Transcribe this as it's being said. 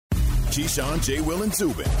Keyshawn, J. Will, and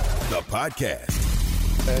Zubin, the podcast.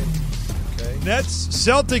 Okay. Nets,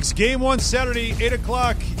 Celtics, Game 1 Saturday, 8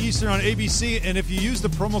 o'clock Eastern on ABC. And if you use the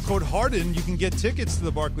promo code HARDEN, you can get tickets to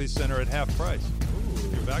the Barclays Center at half price. Ooh, if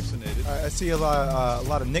you're vaccinated. I see a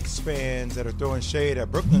lot of Knicks fans that are throwing shade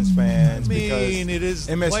at Brooklyn's fans. I mean, it is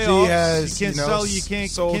MSG playoffs. has You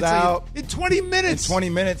can't sold out in 20 minutes. In 20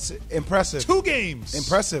 minutes, impressive. 2 games.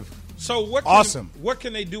 Impressive. So what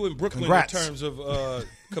can they do in Brooklyn Congrats. in terms of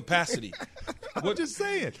capacity? I'm just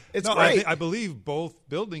saying. It's no, great. I believe both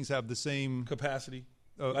buildings have the same Capacity,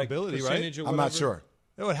 ability, right? or I'm not sure.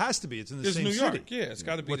 No, it has to be. It's in the It's same New York. city. Yeah, it's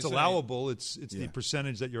got to be What's the same. allowable, it's the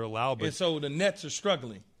percentage that you're allowed. But And so the Nets are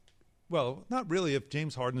struggling. well, not really. If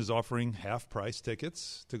James Harden is offering half-price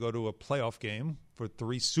tickets to go to a playoff game for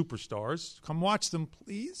 3 superstars, come watch them,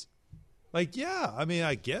 please. Like, yeah, I mean,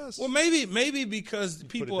 I guess. Well, maybe because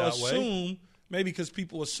people that way.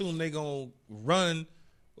 assume they're gonna run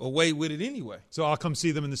away with it anyway. So I'll come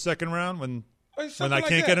see them in the second round when Something I like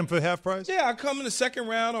can't that. get them for half price? Yeah, I come in the second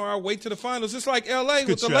round or I wait to the finals. It's like L.A.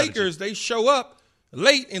 with the strategy. Lakers. They show up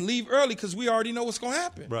late and leave early because we already know what's going to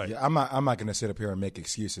happen. Right. Yeah, I'm not going to sit up here and make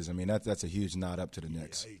excuses. I mean, that's a huge nod up to the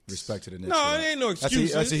Knicks. Yikes. Respect to the Knicks. No, for it that. ain't no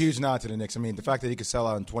excuses. That's a huge nod to the Knicks. I mean, the fact that he could sell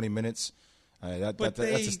out in 20 minutes, that's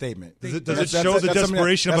a statement. Does it That's- show the that's something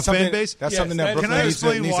desperation of a fan base? That's Yes, something that that- Brooklyn Can I needs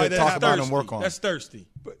explain to why that talk about happens? and work on. That's thirsty.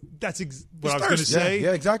 But that's what I was It's going to thirsty. say.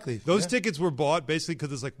 Yeah, exactly. Those Yeah. tickets were bought basically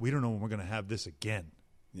because it's like, we don't know when we're going to have this again.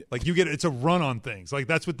 Like, it's a run on things. Like,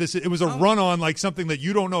 that's what this is. It was a run on, like, something that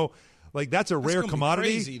you don't know. Like, that's a rare gonna be commodity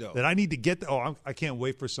crazy, though. that I need to get. I can't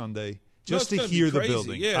wait for Sunday just No, to it's gonna hear be the crazy.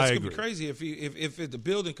 building. Yeah, I it's agree. going to be crazy if the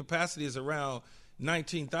building capacity is around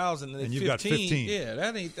 19,000 And you've got 15. Yeah,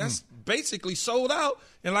 that's basically sold out.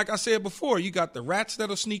 And like I said before, you got the rats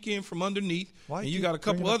that'll sneak in from underneath, Why and you keep got a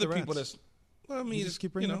couple bringing up other the people rats? that's. Well, I mean, You just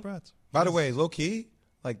keep bringing up rats. By the way, low key,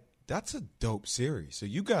 like that's a dope series. So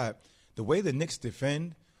you got the way the Knicks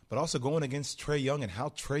defend, but also going against Trae Young and how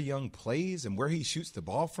Trae Young plays and where he shoots the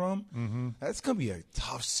ball from. Mm-hmm. That's gonna be a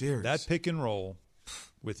tough series. That pick and roll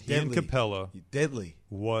with he and Capella deadly.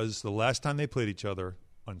 was the last time they played each other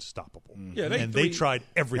unstoppable. Yeah, they tried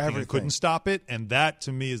everything and couldn't stop it, and that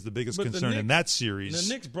to me is the biggest But the concern in Knicks- that series.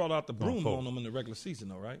 The Knicks brought out the broom forward. on them in the regular season,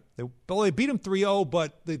 though, right? They beat them 3-0,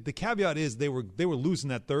 but the caveat is they were losing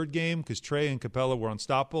that third game because Trae and Capella were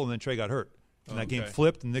unstoppable, and then Trae got hurt. And that game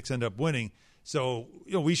flipped, and the Knicks ended up winning. So,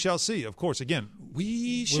 we shall see. Of course, again,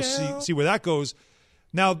 we'll see where that goes.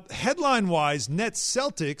 Now, headline-wise,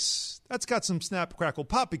 Nets-Celtics, that's got some snap, crackle,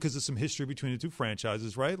 pop because of some history between the two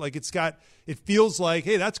franchises, right? Like, it feels like,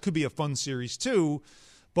 hey, that could be a fun series too.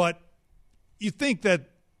 But you think that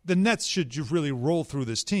the Nets should just really roll through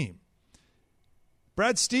this team.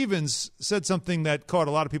 Brad Stevens said something that caught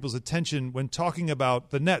a lot of people's attention when talking about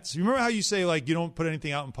the Nets. You remember how you say, like, you don't put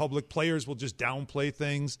anything out in public, players will just downplay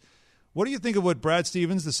things? What do you think of what Brad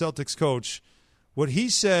Stevens, the Celtics coach, what he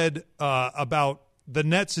said about the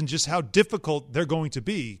Nets and just how difficult they're going to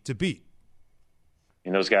be to beat?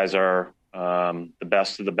 And those guys are the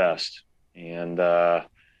best of the best. And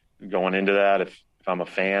going into that, if I'm a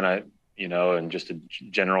fan, and just a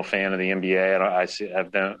general fan of the NBA,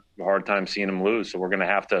 I've done a hard time seeing them lose. So we're going to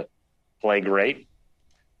have to play great.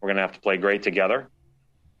 We're going to have to play great together.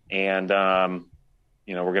 And,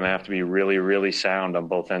 we're going to have to be really, really sound on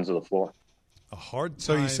both ends of the floor. A hard time.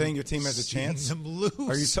 So are you saying your team has a chance? Them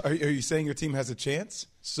lose. Are you saying your team has a chance?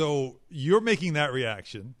 So you're making that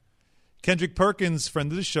reaction. Kendrick Perkins,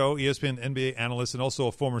 friend of the show, ESPN NBA analyst, and also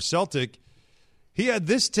a former Celtic, he had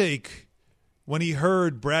this take when he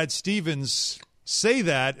heard Brad Stevens say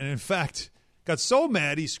that, and in fact got so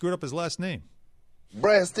mad he screwed up his last name.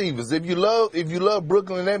 Brad Stevens, if you love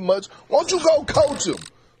Brooklyn that much, why don't you go coach them?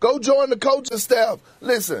 Go join the coaching staff.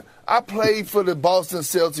 Listen, I played for the Boston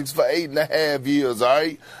Celtics for 8.5 years, all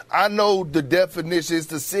right? I know the definition. It's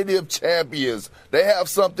the city of champions. They have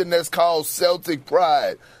something that's called Celtic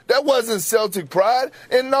pride. That wasn't Celtic pride.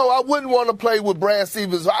 And no, I wouldn't want to play with Brad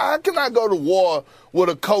Stevens. How can I go to war with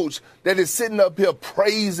a coach that is sitting up here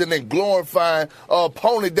praising and glorifying an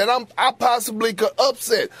opponent that I possibly could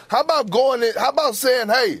upset? How about saying,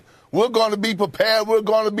 hey, we're going to be prepared. We're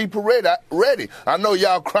going to be ready. I know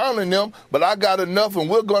y'all crowning them, but I got enough, and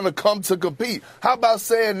we're going to come to compete. How about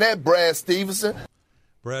saying that, Brad Stevenson?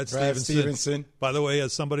 Brad Stevenson. By the way,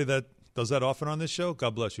 as somebody that does that often on this show,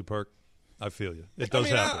 God bless you, Perk. I feel you. It does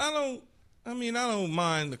happen. I don't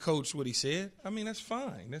mind the coach what he said. I mean, that's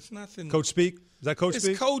fine. That's nothing. Coach speak? Is that coach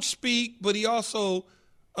speak? It's coach speak, but he also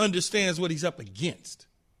understands what he's up against.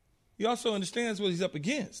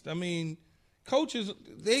 I mean, coaches,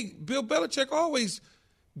 Bill Belichick always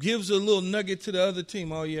gives a little nugget to the other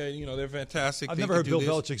team. Oh, yeah, they're fantastic. I've never heard Bill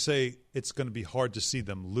Belichick say it's going to be hard to see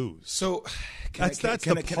them lose. So that's the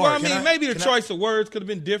part. Well, maybe the choice of words could have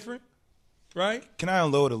been different, right? Can I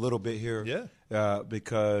unload a little bit here? Yeah.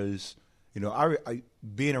 Because, I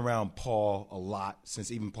being around Paul a lot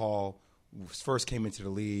since even Paul first came into the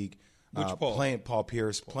league. Which Paul? Playing Paul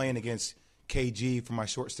Pierce, playing against KG for my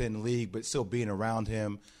short stint in the league, but still being around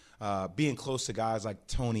him, being close to guys like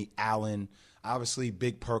Tony Allen. Obviously,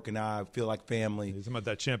 Big Perk and I feel like family. He's about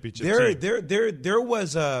that championship team. There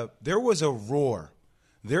was a roar.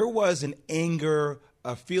 There was an anger,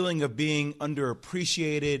 a feeling of being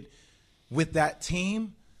underappreciated with that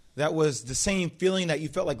team. That was the same feeling that you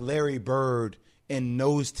felt like Larry Bird and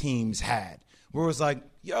those teams had, where it was like,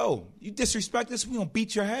 yo, you disrespect us, we're going to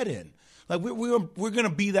beat your head in. Like, we're going to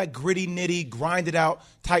be that gritty, nitty, grinded out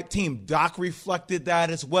type team. Doc reflected that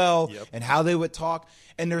as well, and how they would talk.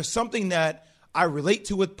 And there's something that I relate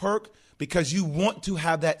to with Perk, because you want to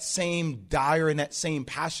have that same dire and that same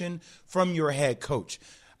passion from your head coach.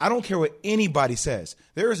 I don't care what anybody says.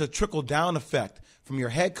 There is a trickle-down effect from your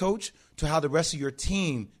head coach to how the rest of your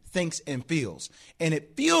team thinks and feels. And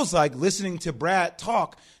it feels like, listening to Brad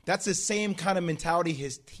talk, that's the same kind of mentality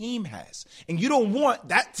his team has. And you don't want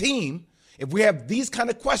that team, if we have these kind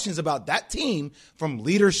of questions about that team, from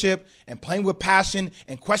leadership and playing with passion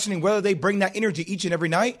and questioning whether they bring that energy each and every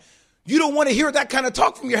night, you don't want to hear that kind of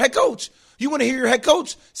talk from your head coach. You want to hear your head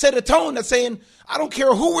coach set a tone that's saying, I don't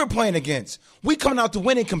care who we're playing against. We coming out to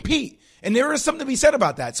win and compete. And there is something to be said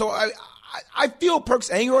about that. So I feel Perk's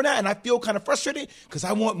anger on that, and I feel kind of frustrated because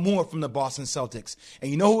I want more from the Boston Celtics. And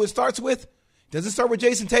you know who it starts with? It doesn't start with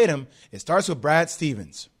Jason Tatum. It starts with Brad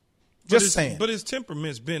Stevens. Just saying. But his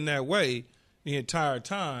temperament's been that way the entire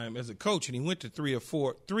time as a coach, and he went to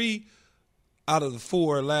three out of the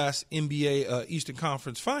 4 last NBA Eastern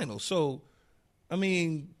Conference Finals. So, I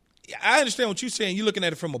mean, I understand what you're saying. You're looking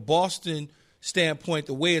at it from a Boston standpoint,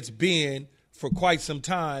 the way it's been for quite some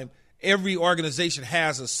time. Every organization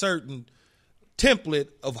has a certain template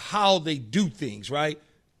of how they do things, right?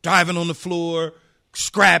 Diving on the floor,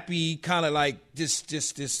 scrappy, kind of like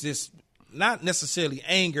this, not necessarily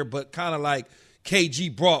anger, but kind of like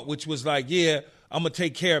KG brought, which was like, yeah, I'm going to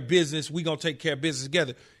take care of business. We're going to take care of business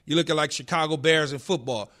together. You look at like Chicago Bears in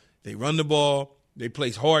football. They run the ball. They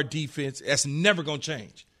play hard defense. That's never going to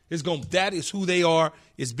change. That is who they are.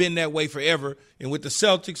 It's been that way forever. And with the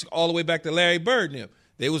Celtics, all the way back to Larry Bird and them,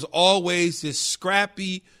 they was always this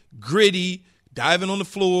scrappy, gritty, diving on the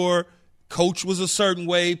floor. Coach was a certain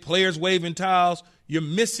way. Players waving towels. You're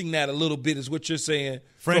missing that a little bit, is what you're saying.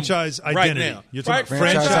 Franchise identity. Right now. You're talking about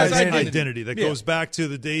franchise identity that goes back to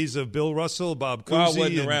the days of Bill Russell, Bob Cousy. Well, I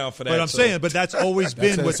wasn't around for that. But I'm saying, that's always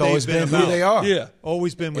been what they've been about. Who they are. Yeah.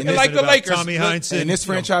 Always been what And they've like been the about. Lakers. Tommy Heinsohn. And this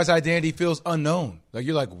franchise identity feels unknown. Like,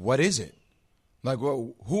 you're like, what is it? Like,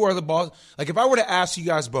 well, who are the Boston? Like, if I were to ask you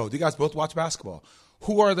guys both watch basketball,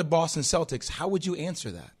 who are the Boston Celtics? How would you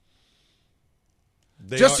answer that?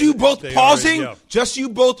 Just you both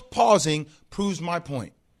pausing proves my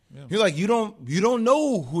point. Yeah. You're like, you don't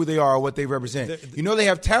know who they are or what they represent. You know they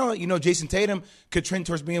have talent. You know Jason Tatum could trend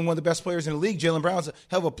towards being one of the best players in the league. Jaylen Brown's a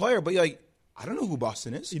hell of a player, but you're like, I don't know who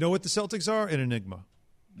Boston is. You know what the Celtics are? An enigma.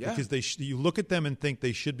 Yeah. Because you look at them and think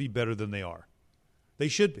they should be better than they are. They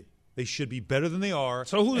should be. They should be better than they are.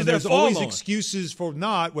 So who does there's that fall always on? Excuses for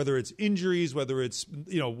not, whether it's injuries, whether it's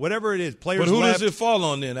whatever it is. Players. But who left. does it fall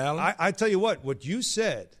on then, Alan? I tell you what you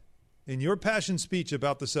said in your passion speech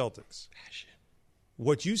about the Celtics.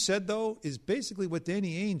 What you said, though, is basically what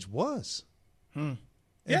Danny Ainge was. And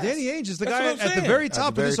Yes. Danny Ainge is the That's guy what I'm at the saying. very At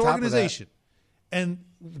top the of this very top of organization. And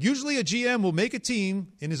usually a GM will make a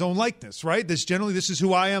team in his own likeness, right? This is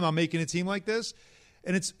who I am. I'm making a team like this.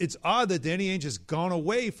 And it's odd that Danny Ainge has gone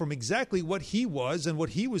away from exactly what he was and what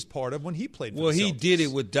he was part of when he played for the Celtics. He did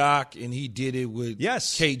it with Doc and he did it with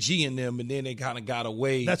Yes. KG and them, and then they kind of got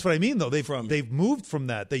away. That's what I mean, though. They've moved from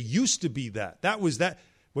that. They used to be that. That was that.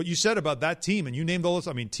 What you said about that team, and you named all those.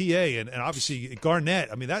 I mean, TA and obviously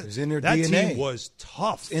Garnett. I mean, that was in their that DNA. Team was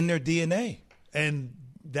tough. It's in their DNA. And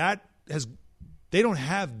they don't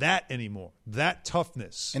have that anymore. That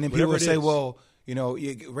toughness. And then people whatever would it say, is. well,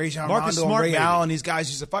 Rajon Marcus Rondo and Smart, Ray maybe. Allen, these guys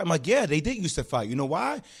used to fight. I'm like, yeah, they did used to fight. You know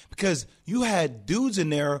why? Because you had dudes in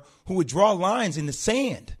there who would draw lines in the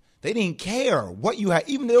sand. They didn't care what you had.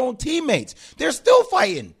 Even their own teammates, they're still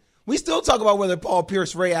fighting. We still talk about whether Paul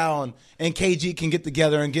Pierce, Ray Allen, and KG can get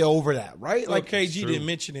together and get over that, right? like KG didn't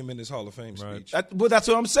mention him in his Hall of Fame speech. That's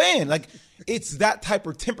what I'm saying. Like, it's that type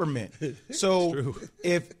of temperament. So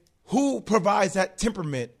who provides that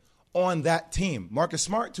temperament on that team? Marcus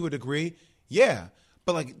Smart, to a degree, yeah.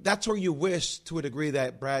 But, like, that's where you wish, to a degree,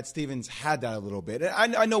 that Brad Stevens had that a little bit.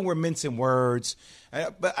 I know we're mincing words,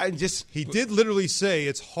 but I just – He did literally say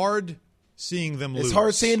it's hard seeing them lose. It's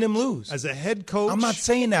hard seeing them lose. As a head coach – I'm not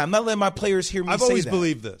saying that. I'm not letting my players hear me say that. I've always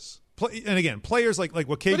believed this. And, again, players like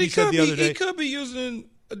what KD said the other day – he could be using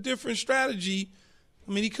a different strategy.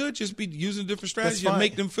 I mean, he could just be using a different strategy and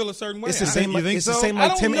make them feel a certain way. It's the same. The same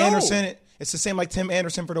like Tim Anderson. It's the same like Tim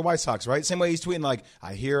Anderson for the White Sox, right? Same way he's tweeting like,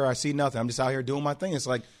 I see nothing. I'm just out here doing my thing. It's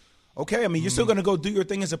like, okay, I mean, you're still going to go do your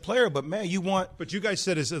thing as a player, but man, you want. But you guys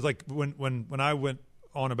said it's like when I went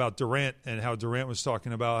on about Durant and how Durant was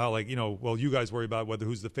talking about how, like, well, you guys worry about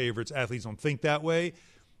who's the favorites. Athletes don't think that way.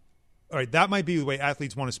 All right, that might be the way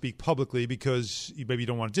athletes want to speak publicly because maybe you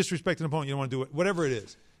don't want to disrespect an opponent, you don't want to do it, whatever it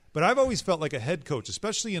is. But I've always felt like a head coach,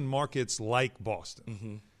 especially in markets like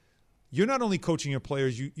Boston. You're not only coaching your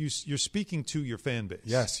players, you're speaking to your fan base.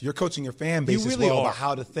 Yes, you're coaching your fan base really as well are. about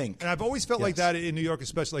how to think. And I've always felt like that in New York,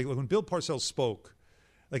 especially like when Bill Parcells spoke,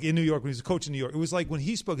 like in New York, when he was a coach in New York, it was like when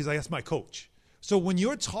he spoke, he's like, that's my coach. So when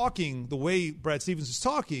you're talking the way Brad Stevens is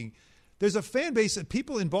talking, there's a fan base of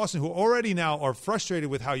people in Boston who already now are frustrated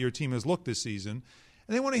with how your team has looked this season,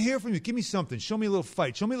 and they want to hear from you. Give me something. Show me a little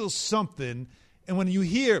fight. Show me a little something. And when you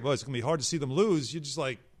hear, well, it's going to be hard to see them lose, you're just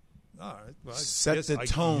like, all right. Well, set the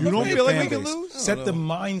tone. You don't feel like we can base. lose? Set the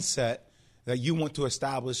mindset that you want to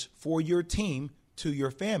establish for your team to your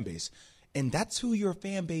fan base. And that's who your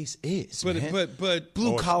fan base is. But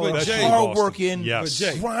blue collar, Jay, hardworking,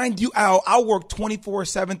 yes. grind you out. I'll work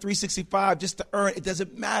 24/7, 365 just to earn. It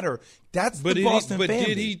doesn't matter. That's the Boston fan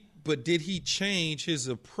base. But did he change his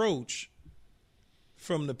approach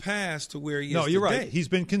from the past to where he is No, you're today? right. He's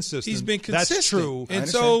been consistent. He's been consistent. That's true. And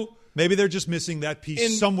so maybe they're just missing that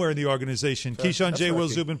piece somewhere in the organization. Keyshawn, J. Will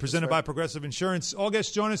Zubin, presented by Progressive Insurance. All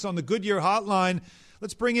guests join us on the Goodyear Hotline.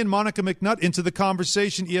 Let's bring in Monica McNutt into the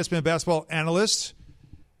conversation, ESPN basketball analyst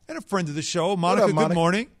and a friend of the show. Monica, good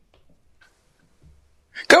morning.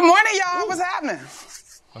 Good morning, y'all. What's happening?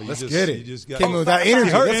 Let's get it. You just got came with that energy.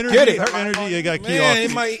 Her Let's energy, get it. Her energy, you got key man, off.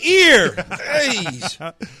 in my ear.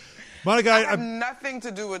 Jeez. Monica, I have nothing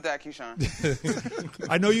to do with that, Keyshawn.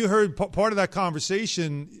 I know you heard part of that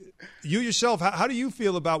conversation. You yourself, how do you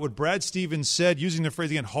feel about what Brad Stevens said, using the phrase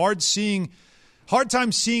again, hard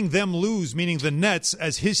time seeing them lose, meaning the Nets,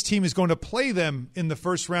 as his team is going to play them in the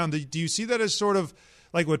first round? Do you see that as sort of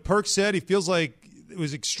like what Perk said? He feels like it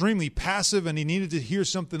was extremely passive and he needed to hear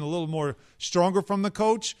something a little more stronger from the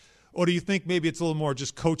coach? Or do you think maybe it's a little more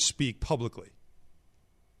just coach speak publicly?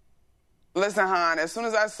 Listen, Hahn, as soon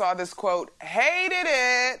as I saw this quote, hated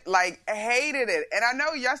it. And I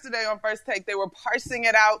know yesterday on First Take they were parsing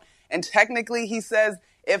it out, and technically he says,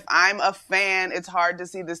 if I'm a fan, it's hard to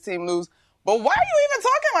see this team lose. But why are you even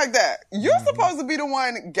talking like that? You're supposed to be the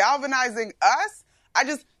one galvanizing us.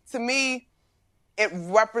 To me, it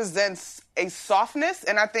represents a softness,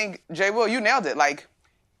 and I think, Jay Will, you nailed it. Like,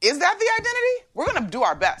 is that the identity? We're going to do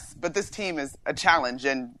our best, but this team is a challenge,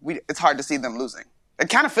 and it's hard to see them losing. It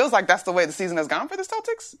kind of feels like that's the way the season has gone for the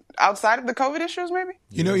Celtics, outside of the COVID issues, maybe.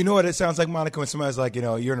 You know what it sounds like, Monica, when somebody's like,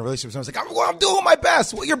 you're in a relationship, someone's like, I'm doing my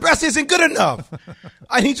best. Well, your best isn't good enough.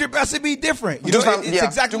 I need your best to be different. It's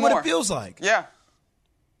exactly what it feels like. Yeah.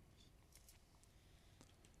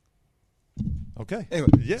 Okay. Anyway,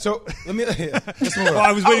 yeah. So let me.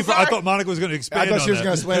 I was waiting for. I thought Monica was going to expand. I thought she was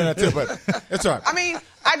going to explain that too, but it's all right. I mean,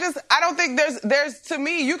 I don't think there's to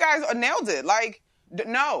me, you guys nailed it. Like,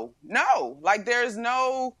 no, like there's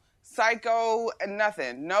no psycho and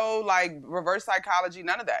nothing, no like reverse psychology,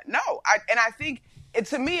 none of that. No, I think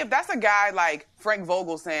to me, if that's a guy like Frank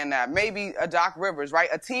Vogel saying that, maybe a Doc Rivers, right,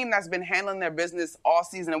 a team that's been handling their business all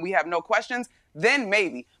season and we have no questions, then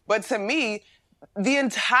maybe. But to me, the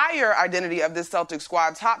entire identity of this Celtics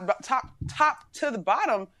squad, top to the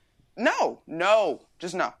bottom, no,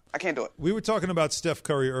 just no. I can't do it. We were talking about Steph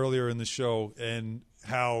Curry earlier in the show and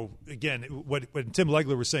how, again, what Tim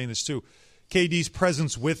Legler was saying this too, KD's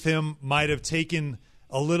presence with him might have taken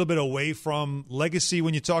a little bit away from legacy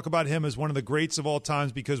when you talk about him as one of the greats of all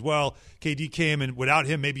times because, well, KD came and without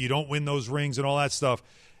him maybe you don't win those rings and all that stuff.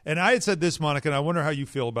 And I had said this, Monica, and I wonder how you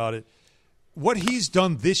feel about it. What he's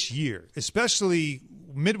done this year, especially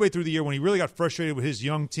midway through the year when he really got frustrated with his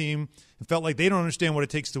young team and felt like they don't understand what it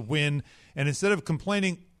takes to win, and instead of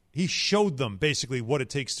complaining, he showed them basically what it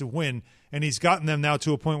takes to win, and he's gotten them now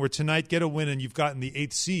to a point where tonight get a win and you've gotten the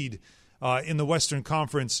 8th seed in the Western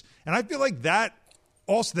Conference. And I feel like that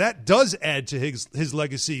does add to his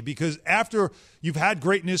legacy because after you've had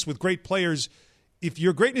greatness with great players, if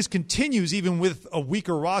your greatness continues even with a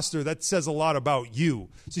weaker roster, that says a lot about you.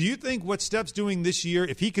 So do you think what Steph's doing this year,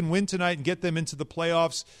 if he can win tonight and get them into the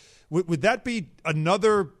playoffs, would that be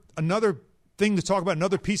another thing to talk about,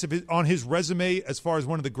 another piece of on his resume as far as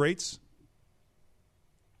one of the greats?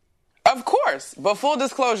 Of course, but full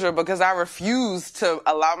disclosure, because I refuse to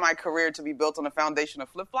allow my career to be built on a foundation of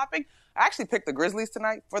flip-flopping, I actually picked the Grizzlies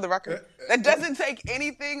tonight, for the record. That doesn't take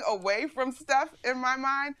anything away from Steph in my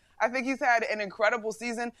mind. I think he's had an incredible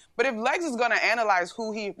season. But if Legs is going to analyze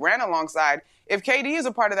who he ran alongside, if KD is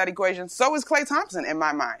a part of that equation, so is Klay Thompson in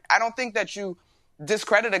my mind. I don't think that you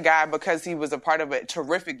discredit a guy because he was a part of a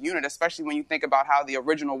terrific unit, especially when you think about how the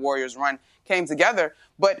original Warriors run came together.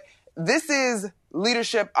 But this is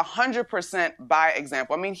leadership 100% by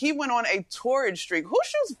example. I mean, he went on a torrid streak. Who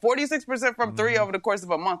shoots 46% from three over the course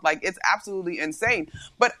of a month? Like, it's absolutely insane.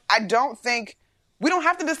 But I don't think we don't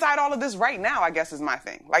have to decide all of this right now, I guess is my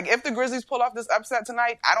thing. Like, if the Grizzlies pull off this upset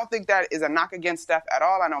tonight, I don't think that is a knock against Steph at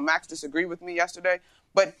all. I know Max disagreed with me yesterday.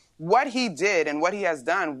 But what he did and what he has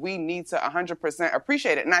done, we need to 100%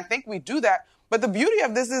 appreciate it. And I think we do that. But the beauty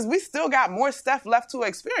of this is we still got more Steph left to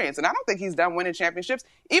experience. And I don't think he's done winning championships.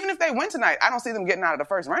 Even if they win tonight, I don't see them getting out of the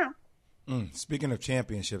first round. Speaking of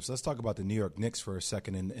championships, let's talk about the New York Knicks for a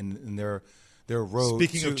second and their road.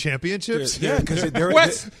 Speaking of championships? Yeah, because their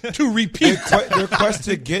quest to repeat. Their quest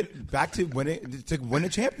to get back to win a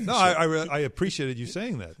championship. No, I appreciated you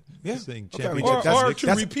saying that. Yeah. Saying championship. Or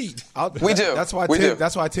to repeat. We do. That's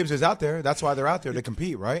why Tibbs is out there. That's why they're out there to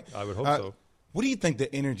compete, right? I would hope so. What do you think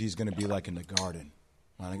the energy is going to be like in the Garden?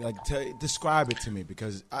 Describe it to me,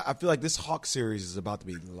 because I feel like this Hawks series is about to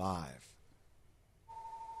be live.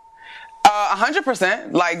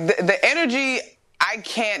 100%. Like, the energy, I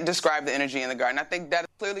can't describe the energy in the Garden. I think that is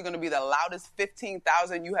clearly going to be the loudest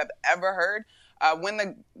 15,000 you have ever heard. When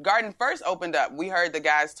the Garden first opened up, we heard the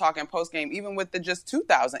guys talking postgame, even with the just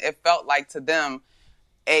 2,000. It felt like to them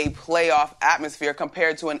a playoff atmosphere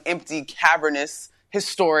compared to an empty, cavernous,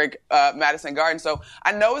 historic Madison Garden. So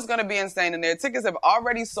I know it's going to be insane in there. Tickets have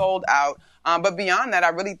already sold out. But beyond that, I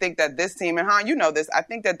really think that this team, and Hahn, you know this, I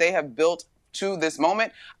think that they have built to this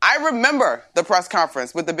moment. I remember the press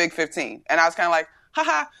conference with the Big 15, and I was kind of like,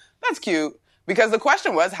 haha, that's cute. Because the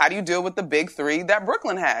question was, how do you deal with the big three that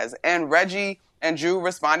Brooklyn has? And Reggie and Drew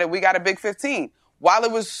responded, we got a Big 15. While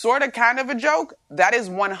it was sort of kind of a joke, that is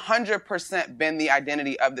 100% been the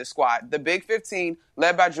identity of this squad. The Big 15,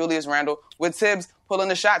 led by Julius Randle, with Tibbs pulling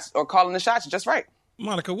the shots or calling the shots just right.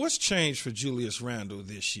 Monica, what's changed for Julius Randle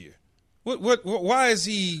this year? Why is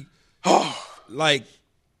he like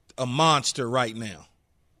a monster right now?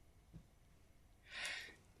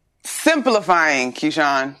 Simplifying,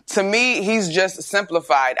 Keyshawn. To me, he's just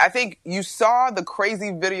simplified. I think you saw the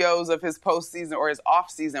crazy videos of his postseason or his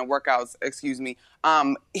off-season workouts,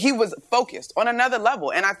 he was focused on another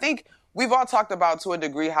level. And I think we've all talked about, to a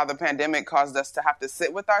degree, how the pandemic caused us to have to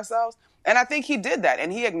sit with ourselves. And I think he did that.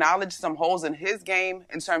 And he acknowledged some holes in his game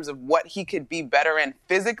in terms of what he could be better in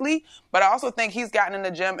physically. But I also think he's gotten in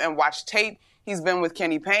the gym and watched tape. He's been with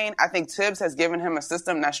Kenny Payne. I think Tibbs has given him a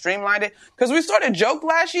system that streamlined it. Because we sort of joked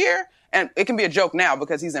last year, and it can be a joke now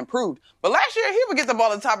because he's improved. But last year, he would get the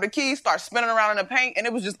ball at the top of the key, start spinning around in the paint, and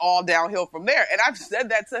it was just all downhill from there. And I've said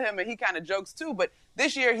that to him, and he kind of jokes too. But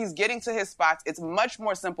this year, he's getting to his spots. It's much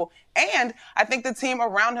more simple. And I think the team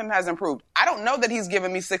around him has improved. I don't know that he's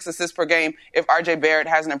given me 6 assists per game if R.J. Barrett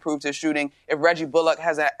hasn't improved his shooting, if Reggie Bullock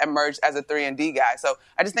hasn't emerged as a 3-and-D guy. So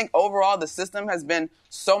I just think overall the system has been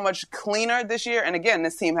so much cleaner this year. And again,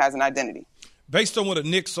 this team has an identity. Based on what the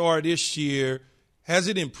Knicks are this year, has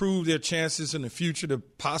it improved their chances in the future to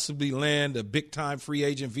possibly land a big-time free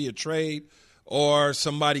agent via trade, or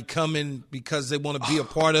somebody coming because they want to be a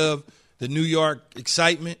part of the New York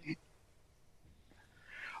excitement?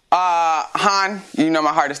 Hahn, you know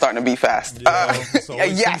my heart is starting to beat fast. Yes.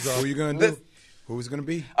 Who are you going to do? Who is going to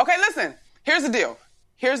be? Okay, listen. Here's the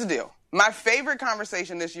deal. My favorite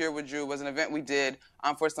conversation this year with Drew was an event we did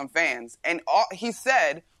for some fans. And he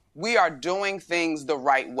said, we are doing things the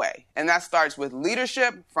right way. And that starts with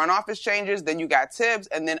leadership, front office changes, then you got Tibbs,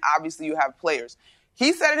 and then obviously you have players.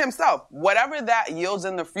 He said it himself. Whatever that yields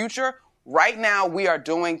in the future, right now we are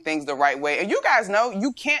doing things the right way. And you guys know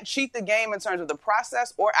you can't cheat the game in terms of the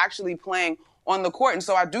process or actually playing on the court. And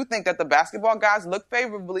so I do think that the basketball guys look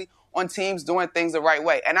favorably on teams doing things the right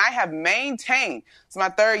way. And I have maintained, it's my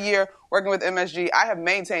 3rd year working with MSG, I have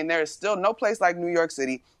maintained there is still no place like New York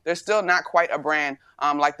City. There's still not quite a brand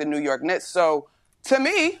like the New York Knicks. So to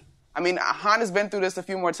me, I mean, Hahn has been through this a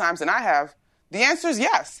few more times than I have. The answer is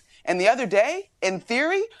yes. And the other day, in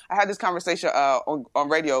theory, I had this conversation on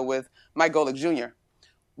radio with Mike Golick Jr.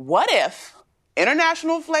 What if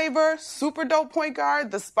international flavor, super dope point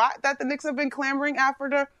guard, the spot that the Knicks have been clamoring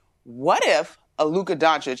after, what if a Luka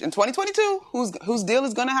Doncic in 2022, whose deal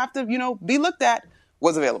is going to have to, be looked at,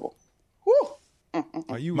 was available? Whew.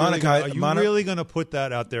 Are you Monica, really going to put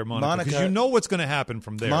that out there, Monica? Because you know what's going to happen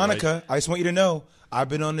from there. Monica, right? I just want you to know, I've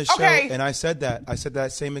been on this show, Okay. and I said that. I said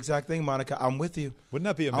that same exact thing, Monica. I'm with you. Wouldn't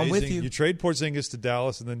that be amazing? I'm with you. You trade Porzingis to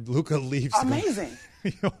Dallas, and then Luka leaves. Amazing.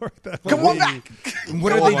 Come on back.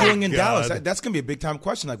 What are they doing in God. Dallas? That's going to be a big-time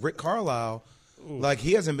question. Like Rick Carlisle, like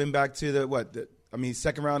he hasn't been back to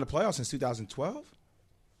second round of playoffs since 2012?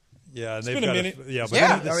 Yeah, and they've been a got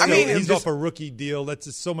minute. he's off a rookie deal. That's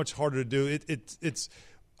just so much harder to do. It's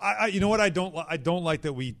you know what I don't like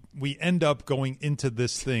that we end up going into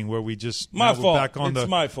this thing where we just my fault. It's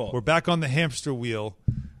my fault. We're back on the hamster wheel,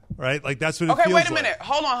 right? Like that's what it feels like. Okay, wait a minute.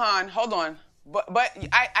 Hold on, Han. Hold on. But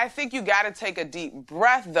I think you got to take a deep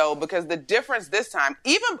breath though, because the difference this time,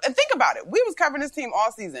 and think about it, we was covering this team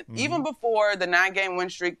all season, even before the 9-game win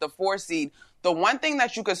streak, the 4 seed. The one thing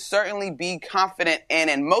that you could certainly be confident in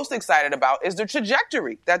and most excited about is the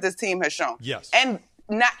trajectory that this team has shown. Yes. And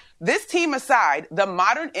this team aside, the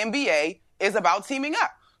modern NBA is about teaming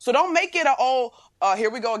up. So don't make it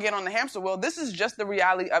here we go again on the hamster wheel. This is just the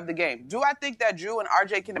reality of the game. Do I think that Drew and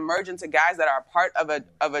RJ can emerge into guys that are part of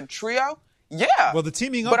a trio? Yeah. Well, the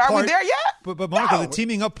teaming up but part. Are we there yet? But Monica, No. the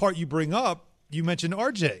teaming up part you bring up, you mentioned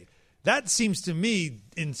RJ. That seems to me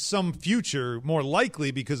in some future more likely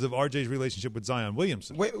because of RJ's relationship with Zion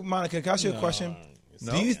Williamson. Wait, Monica, can I ask you a question?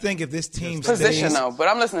 No. Do you think if this team Position stays, though, but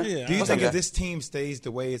I'm listening. Yeah. do you What's think up, if Jay? this team stays the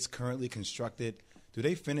way it's currently constructed, do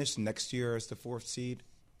they finish next year as the 4th seed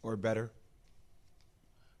or better?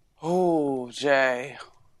 Oh, Jay.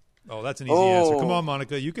 Oh, that's an easy answer. Come on,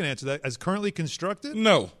 Monica, you can answer that. As currently constructed?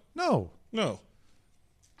 No. No.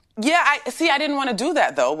 Yeah, I didn't want to do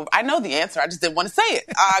that, though. I know the answer. I just didn't want to say it.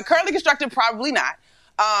 Currently constructed, probably not.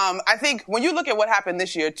 I think when you look at what happened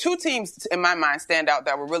this year, 2 teams, in my mind, stand out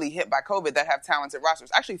that were really hit by COVID that have talented rosters.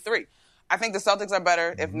 Actually, 3. I think the Celtics are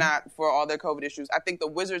better, if not for all their COVID issues. I think the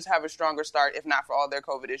Wizards have a stronger start, if not for all their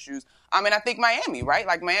COVID issues. And I think Miami, right?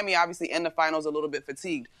 Like, Miami, obviously, in the finals, a little bit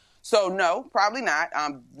fatigued. So, no, probably not.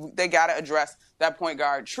 They got to address that point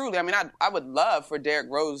guard truly. I mean, I would love for Derrick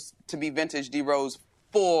Rose to be vintage D Rose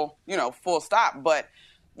full stop, but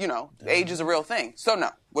age is a real thing. So no,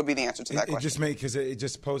 would be the answer to that question. It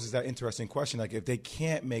just poses that interesting question. Like if they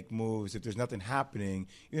can't make moves, if there's nothing happening,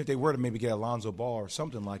 even if they were to maybe get Alonzo Ball or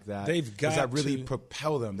something like that, does that really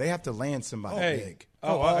propel them? They have to land somebody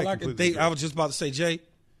big. I was just about to say, Jay,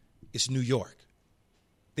 it's New York.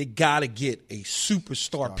 They got to get a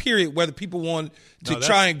superstar, period, whether people want to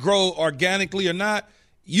try and grow organically or not.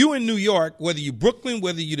 You in New York, whether you Brooklyn,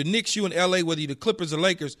 whether you the Knicks, you in L.A., whether you the Clippers or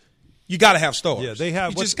Lakers, you got to have stars. Yeah, they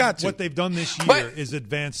have. What they've done this year is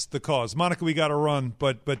advance the cause. Monica, we got to run,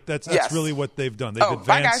 but that's really what they've done. They've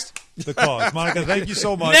advanced the cause. Monica, thank you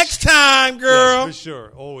so much. Next time, girl. Yes, for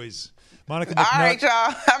sure, always. Monica All McNutt. right,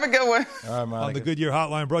 y'all. Have a good one. All right, Monica. On the Goodyear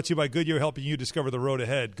Hotline, brought to you by Goodyear, helping you discover the road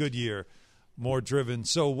ahead. Goodyear. More driven.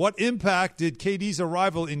 So what impact did KD's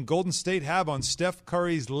arrival in Golden State have on Steph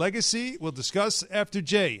Curry's legacy? We'll discuss after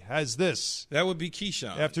Jay has this. That would be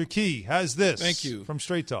Keyshawn. After Key has this. Thank you. From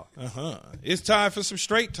Straight Talk. It's time for some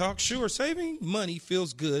Straight Talk. Sure, saving money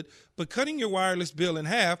feels good, but cutting your wireless bill in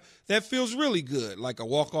half, that feels really good. Like a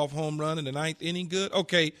walk-off home run in the 9th inning good?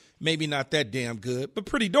 Okay, maybe not that damn good, but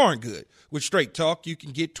pretty darn good. With Straight Talk, you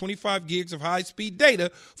can get 25 gigs of high-speed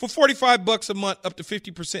data for $45 a month, up to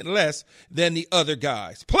 50% less than the other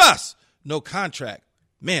guys. Plus, no contract.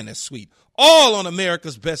 Man, that's sweet. All on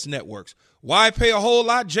America's best networks. Why pay a whole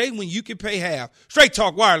lot, Jay, when you can pay half? Straight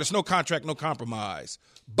Talk Wireless, no contract, no compromise.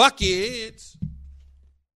 Buckets.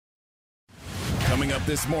 Coming up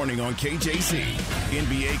this morning on KJC,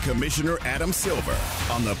 NBA Commissioner Adam Silver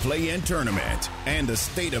on the play-in tournament and the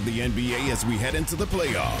state of the NBA as we head into the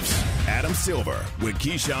playoffs. Adam Silver with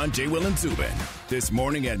Keyshawn, J. Will, and Zubin this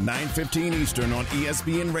morning at 9:15 Eastern on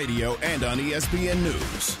ESPN Radio and on ESPN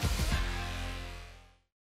News.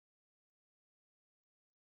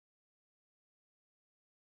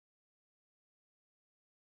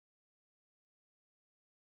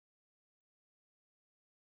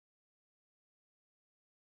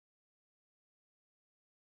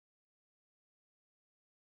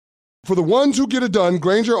 For the ones who get it done,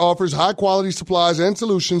 Grainger offers high-quality supplies and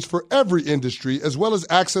solutions for every industry, as well as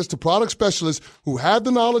access to product specialists who have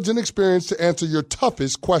the knowledge and experience to answer your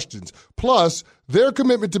toughest questions. Plus, their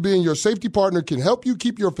commitment to being your safety partner can help you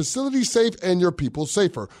keep your facility safe and your people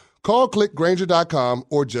safer. Call, click Grainger.com,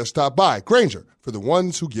 or just stop by. Grainger, for the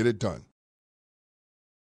ones who get it done.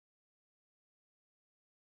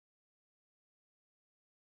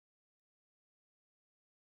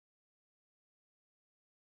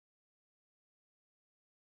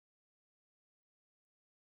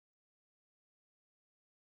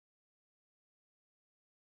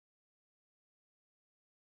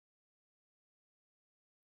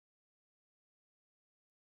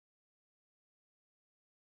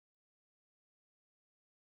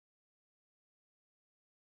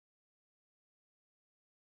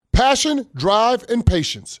 Passion, drive, and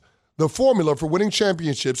patience. The formula for winning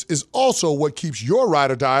championships is also what keeps your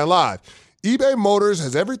ride or die alive. eBay Motors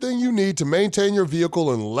has everything you need to maintain your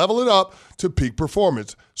vehicle and level it up to peak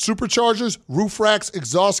performance. Superchargers, roof racks,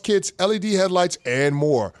 exhaust kits, LED headlights, and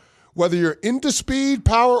more. Whether you're into speed,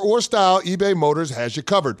 power, or style, eBay Motors has you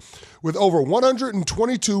covered. With over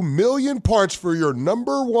 122 million parts for your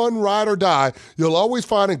number one ride or die, you'll always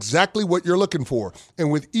find exactly what you're looking for.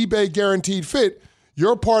 And with eBay Guaranteed Fit,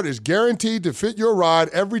 your part is guaranteed to fit your ride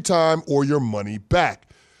every time or your money back.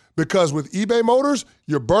 Because with eBay Motors,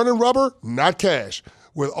 you're burning rubber, not cash.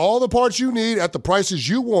 With all the parts you need at the prices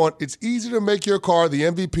you want, it's easy to make your car the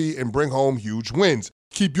MVP and bring home huge wins.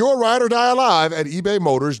 Keep your ride or die alive at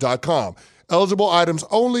ebaymotors.com. Eligible items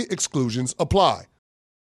only. Exclusions apply.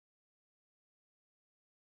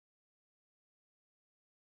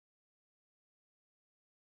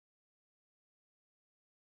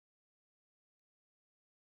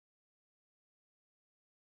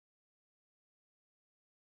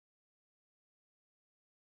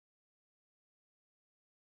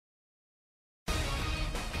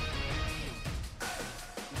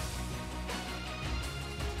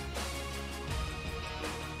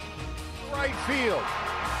 Right field.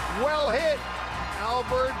 Well hit.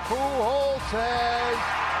 Albert Pujols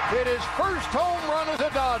has hit his first home run as a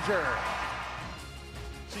Dodger.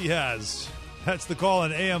 She has. That's the call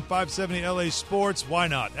on AM 570 LA Sports. Why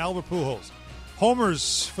not? Albert Pujols.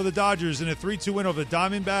 Homers for the Dodgers in a 3-2 win over the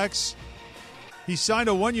Diamondbacks. He signed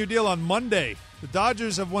a one-year deal on Monday. The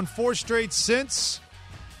Dodgers have won 4 straight since,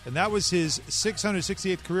 and that was his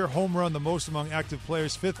 668th career home run, the most among active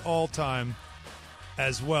players, 5th all-time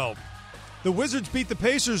as well. The Wizards beat the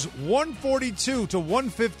Pacers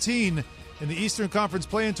 142-115 in the Eastern Conference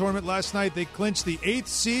play-in tournament last night. They clinched the 8th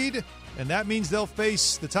seed, and that means they'll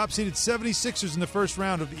face the top-seeded 76ers in the first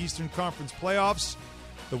round of the Eastern Conference playoffs.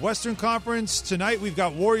 The Western Conference, tonight we've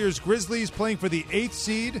got Warriors-Grizzlies playing for the 8th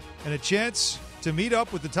seed and a chance to meet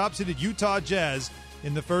up with the top-seeded Utah Jazz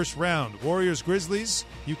in the first round. Warriors-Grizzlies,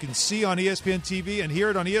 you can see on ESPN TV and hear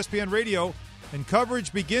it on ESPN Radio, and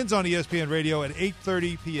coverage begins on ESPN Radio at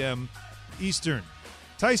 8:30 p.m. Eastern.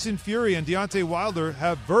 Tyson Fury and Deontay Wilder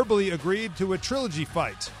have verbally agreed to a trilogy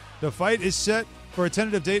fight. The fight is set for a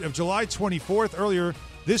tentative date of July 24th. Earlier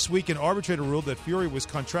this week, an arbitrator ruled that Fury was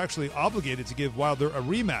contractually obligated to give Wilder a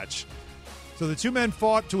rematch. So the two men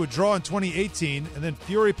fought to a draw in 2018, and then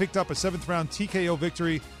Fury picked up a 7th-round TKO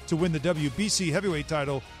victory to win the WBC heavyweight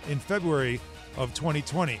title in February of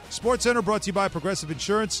 2020. SportsCenter brought to you by Progressive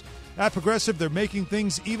Insurance. At Progressive, they're making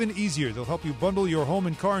things even easier. They'll help you bundle your home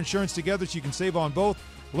and car insurance together so you can save on both.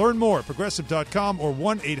 Learn more at Progressive.com or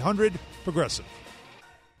 1-800-PROGRESSIVE.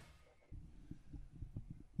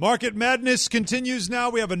 Market Madness continues now.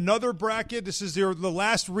 We have another bracket. This is the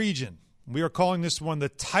last region. We are calling this one the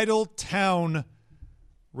Titletown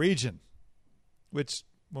region, which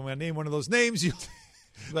when I name one of those names, you...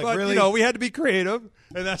 Like, but, really? you know, we had to be creative,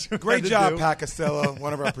 and that's what Great job, Pat Costello,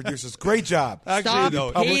 one of our producers. Great job. Stop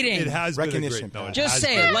hating. It has Recognition. been a great, Just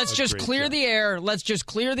say it. Let's just clear the air. Let's just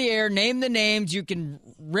clear the air. Name the names. You can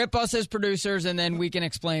rip us as producers, and then we can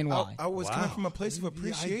explain why. I was coming from a place of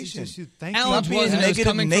appreciation. Thank you. Alan Piazza is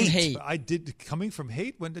coming from hate. I did coming from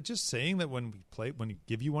hate when just saying that when we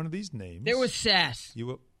give you one of these names, There was sass. you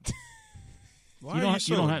will. Why are you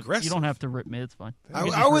so aggressive? You don't have to rip me. It's fine.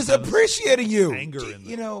 I was appreciating you. Anger in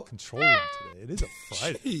the control room today. It is a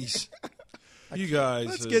Friday. Jeez. You guys.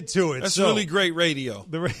 Let's get to it. That's So, really great radio.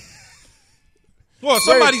 the Well,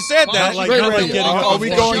 somebody said that. Like, Great not radio. like getting Walk up. off Are we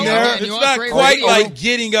the going show there? again. It's You want not great quite radio? like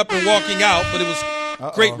getting up and walking out, but it was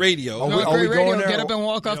great radio. You want Are we great radio? going there? Get up and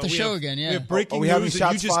walk off the we show have- again. We Yeah. have breaking Are we having news, and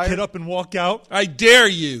shots you just fired? get up and walk out. I dare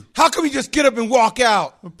you. How can we just get up and walk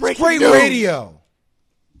out? Breaking Great news. radio.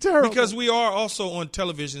 Terrible. Because we are also on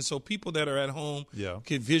television, so people that are at home Yeah.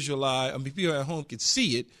 can visualize. I mean, people at home can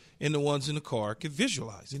see it, and the ones in the car can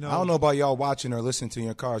visualize. You know, I don't know about y'all watching or listening to in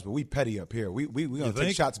your cars, but we petty up here. We gonna take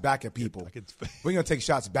think? shots back at people. We're gonna take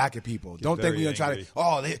shots back at people. Don't think very we're gonna angry.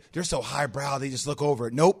 try to. They're so highbrow. They just look over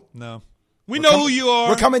it. Nope. No. We know who you are.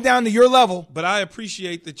 We're coming down to your level. But I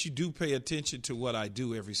appreciate that you do pay attention to what I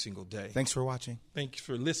do every single day. Thanks for watching Thank you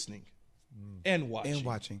for listening and watching. and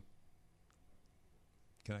watching.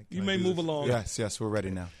 Can You I may do move this? along. Yes, we're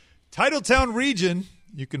ready now. Titletown region.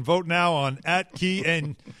 You can vote now on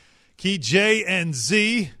Key J and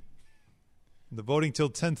Z. The voting till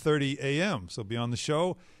 10:30 a.m. So be on the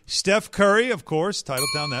show. Steph Curry, of course.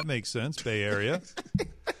 Titletown, that makes sense. Bay Area.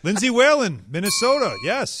 Lindsey Whalen, Minnesota.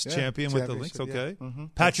 Yes, champion with the Lynx. Okay. Yeah. Mm-hmm.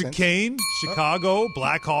 Patrick Makes Kane, Chicago,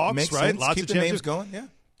 Blackhawks. Makes right. sense. Lots Keep of the champions. names going. Yeah.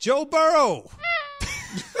 Joe Burrow,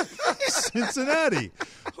 Cincinnati.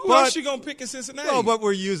 Who else you gonna pick in Cincinnati? No, but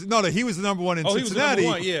we're using he was the number one in Cincinnati. He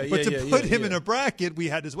was the number one. But to put him in a bracket, we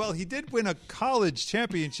had as well. He did win a college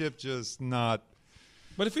championship, just not.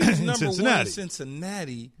 But if he was number Cincinnati. one in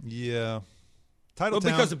Cincinnati, Titletown.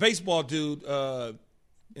 because the baseball dude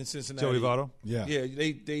in Cincinnati, Joey Votto.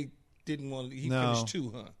 They didn't want. He finished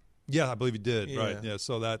 2, huh? Yeah, I believe he did. Right. Yeah.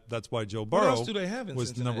 So that's why Joe Burrow What else do they have in was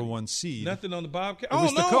Cincinnati? the number 1 seed. Nothing on the Bobcat. It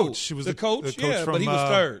was the coach. It was the coach. Yeah, from, but he was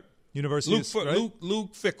third. University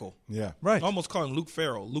Luke Fickell. Yeah. Right. I almost call him Luke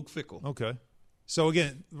Farrell. Luke Fickell. Okay. So,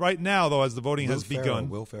 again, right now, though, as the voting has begun.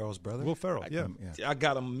 Will Ferrell's brother? Will Ferrell, yeah. I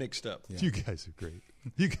got them mixed up. Yeah. You guys are great.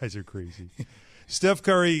 You guys are crazy. Steph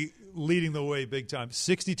Curry leading the way big time,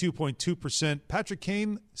 62.2%. Patrick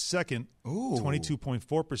Kane second,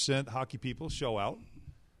 22.4%. Hockey people show out.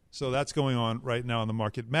 So that's going on right now in the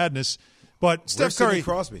market madness. But Steph Curry. Sidney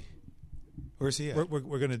Crosby? Where's he at?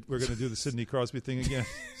 We're gonna do the Sidney Crosby thing again.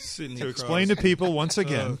 Sidney to explain to people once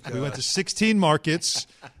again, we went to 16 markets.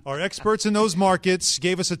 Our experts in those markets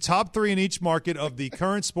gave us a top 3 in each market of the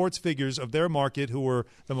current sports figures of their market who were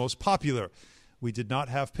the most popular. We did not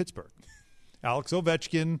have Pittsburgh. Alex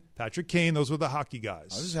Ovechkin, Patrick Kane, those were the hockey guys.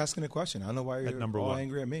 I was just asking a question. I don't know why you're number all 1.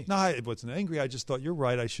 angry at me. No, I wasn't angry. I just thought you're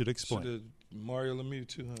right. I should explain. Mario Lemieux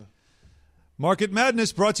too, huh? Market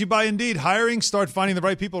Madness brought to you by Indeed. Hiring, start finding the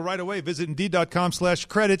right people right away. Visit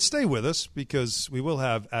Indeed.com/credit. Stay with us because we will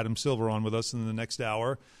have Adam Silver on with us in the next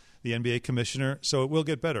hour, the NBA commissioner. So it will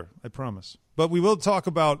get better, I promise. But we will talk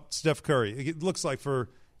about Steph Curry. It looks like for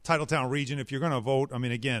Titletown region, if you're going to vote, I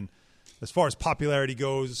mean, again, as far as popularity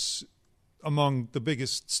goes, among the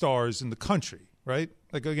biggest stars in the country, right?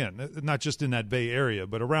 Like, again, not just in that Bay Area,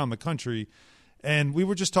 but around the country. And we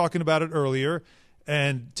were just talking about it earlier.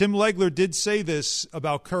 And Tim Legler did say this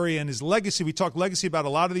about Curry and his legacy. We talked legacy about a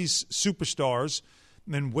lot of these superstars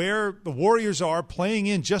and where the Warriors are playing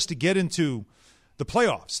in just to get into the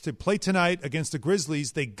playoffs. To play tonight against the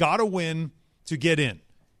Grizzlies, they got to win to get in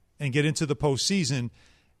and get into the postseason.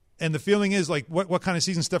 And the feeling is like what kind of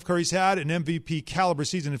season Steph Curry's had, an MVP caliber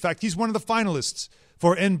season. In fact, he's one of the finalists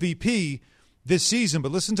for MVP this season.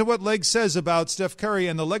 But listen to what Leg says about Steph Curry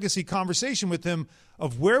and the legacy conversation with him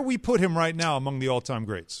of where we put him right now among the all-time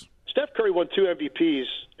greats. Steph Curry won 2 MVPs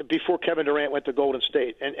before Kevin Durant went to Golden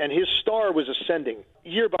State, and his star was ascending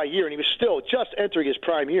year by year, and he was still just entering his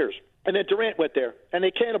prime years. And then Durant went there, and they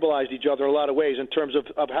cannibalized each other in a lot of ways in terms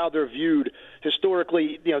of how they're viewed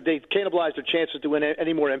historically. You know, they cannibalized their chances to win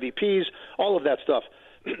any more MVPs, all of that stuff.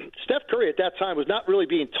 Steph Curry at that time was not really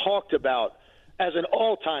being talked about as an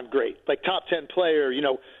all-time great, like top 10 player, you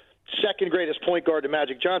know, second greatest point guard to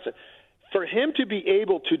Magic Johnson. For him to be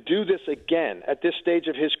able to do this again at this stage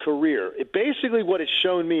of his career, basically what it's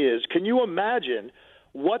shown me is, can you imagine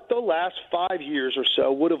what the last 5 years or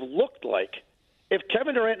so would have looked like if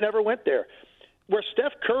Kevin Durant never went there, where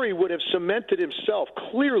Steph Curry would have cemented himself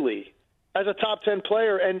clearly as a top 10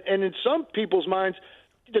 player and in some people's minds,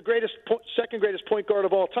 the second greatest point guard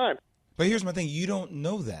of all time. But here's my thing. You don't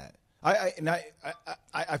know that.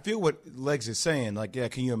 I feel what Legs is saying. Like, yeah,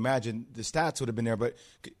 can you imagine the stats would have been there? But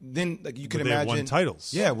then, like, you can imagine. Would they have won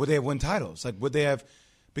titles? Yeah, would they have won titles? Like, would they have?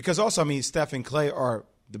 Because also, I mean, Steph and Clay are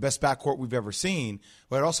the best backcourt we've ever seen.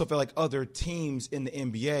 But I also feel like other teams in the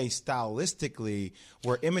NBA stylistically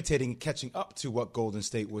were imitating and catching up to what Golden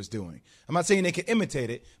State was doing. I'm not saying they could imitate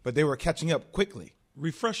it, but they were catching up quickly.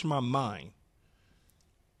 Refresh my mind.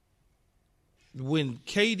 When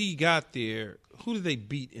KD got there, who did they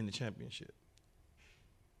beat in the championship?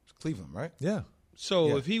 It's Cleveland, right? Yeah.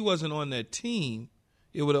 So if he wasn't on that team,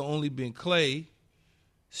 it would have only been Clay,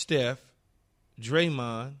 Steph,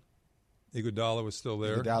 Draymond. Iguodala was still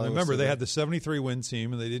there. Iguodala Remember, was they still had the 73-win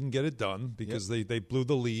team, and they didn't get it done because they blew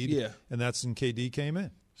the lead. Yeah. And that's when KD came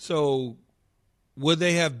in. So would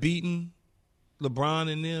they have beaten LeBron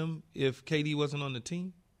and them if KD wasn't on the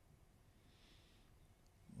team?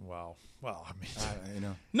 Wow. Well, I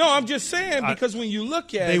mean, No, I'm just saying because when you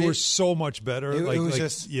look at they were so much better. It was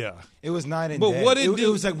just It was night and but day. What it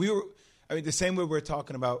was like we were. I mean, the same way we're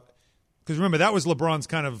talking about. Because remember, that was LeBron's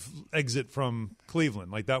kind of exit from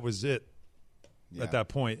Cleveland. Like that was it at that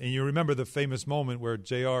point. And you remember the famous moment where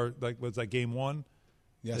JR was that game 1.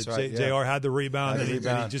 Yes, right. JR had the rebound, and he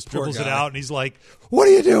just dribbles it guy. out, and he's like, "What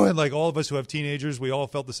are you doing?" Like all of us who have teenagers, we all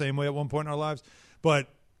felt the same way at one point in our lives. But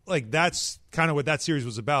like that's kind of what that series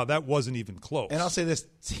was about. That wasn't even close. And I'll say this,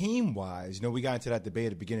 team-wise, we got into that debate at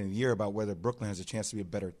the beginning of the year about whether Brooklyn has a chance to be a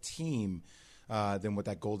better team than what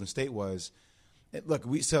that Golden State was. Look,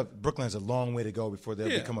 Brooklyn has a long way to go before they'll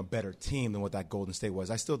become a better team than what that Golden State was.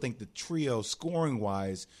 I still think the trio,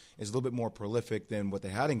 scoring-wise, is a little bit more prolific than what they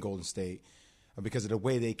had in Golden State because of the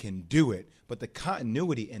way they can do it. But the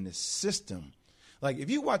continuity in the system, Like, if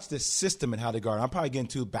you watch this system and how they guard, I'm probably getting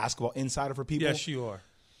too basketball insider for people. Yes, you are.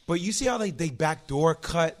 But you see how they backdoor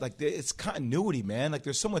cut? Like, it's continuity, man. Like,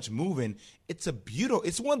 there's so much moving. It's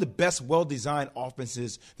one of the best well-designed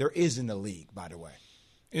offenses there is in the league, by the way.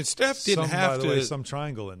 And Steph didn't have by the to. way, some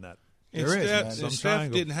triangle in that. And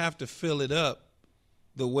Steph didn't have to fill it up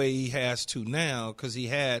the way he has to now because he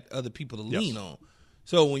had other people to lean on.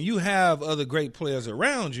 So when you have other great players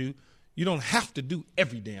around you, you don't have to do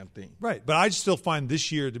every damn thing. Right. But I still find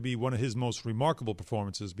this year to be one of his most remarkable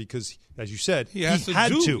performances because, as you said, he had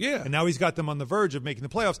to. Yeah. And now he's got them on the verge of making the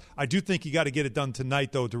playoffs. I do think you got to get it done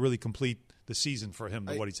tonight, though, to really complete the season for him,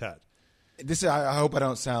 what he's had. I hope I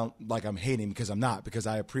don't sound like I'm hating because I'm not, because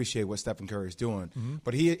I appreciate what Stephen Curry is doing. Mm-hmm.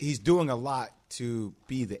 But he's doing a lot to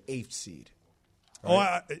be the 8th seed.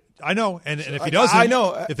 Right? Oh, I know. And if he doesn't, I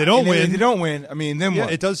know. If they don't win. If they don't win, I mean, then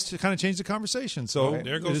what? It does kind of change the conversation. So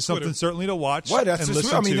there goes it is something certainly to watch. What? That's and just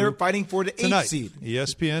listen I mean, to they're fighting for the 8th seed.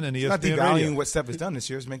 ESPN and ESPN not Radio. devaluing what Steph has done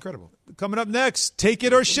this year. It's been incredible. Coming up next, Take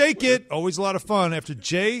It or Shake It. Always a lot of fun. After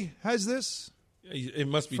Jay has this. It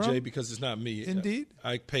must be Jay because it's not me. Indeed.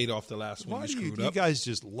 I paid off the last one. Why You screwed you up. guys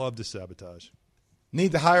just love to sabotage.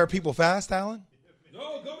 Need to hire people fast, Alan?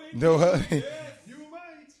 No, go ahead. No.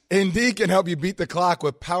 Indeed can help you beat the clock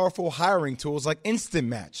with powerful hiring tools like Instant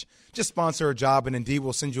Match. Just sponsor a job and Indeed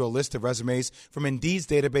will send you a list of resumes from Indeed's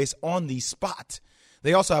database on the spot.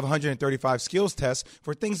 They also have 135 skills tests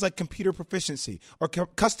for things like computer proficiency or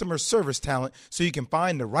customer service talent so you can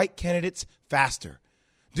find the right candidates faster.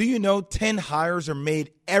 Do you know 10 hires are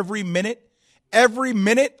made every minute? Every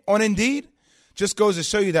minute on Indeed? Just goes to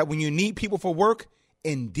show you that when you need people for work,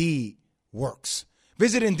 Indeed works.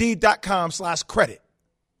 Visit Indeed.com/credit.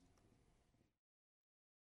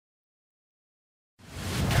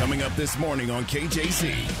 Coming up this morning on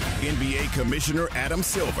KJC, NBA Commissioner Adam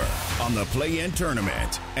Silver on the play-in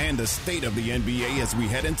tournament and the state of the NBA as we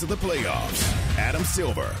head into the playoffs. Adam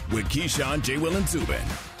Silver with Keyshawn, J. Will, and Zubin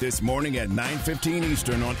this morning at 9:15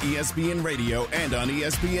 Eastern on ESPN Radio and on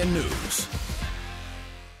ESPN News.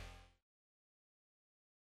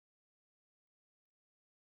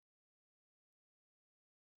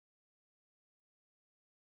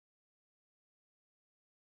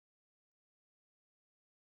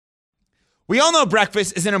 We all know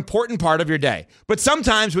breakfast is an important part of your day, but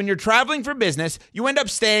sometimes when you're traveling for business, you end up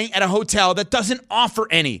staying at a hotel that doesn't offer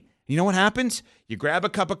any. You know what happens? You grab a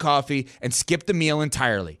cup of coffee and skip the meal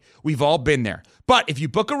entirely. We've all been there. But if you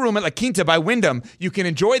book a room at La Quinta by Wyndham, you can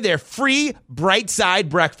enjoy their free Bright Side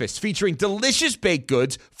breakfast featuring delicious baked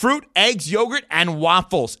goods, fruit, eggs, yogurt, and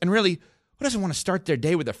waffles. And really, who doesn't want to start their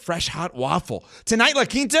day with a fresh hot waffle? Tonight, La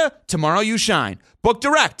Quinta, tomorrow you shine. Book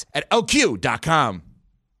direct at lq.com.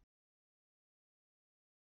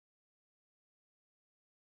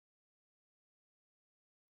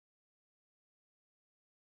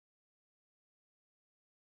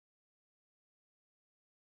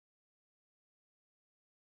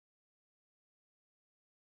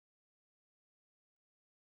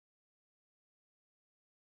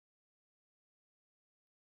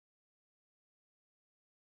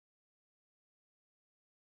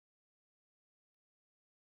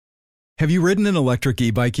 Have you ridden an electric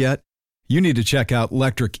e-bike yet? You need to check out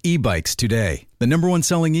Electric E-Bikes today, the #1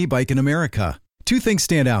 selling e-bike in America. Two things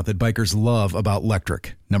stand out that bikers love about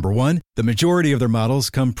Electric. Number one, the majority of their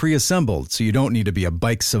models come pre-assembled, so you don't need to be a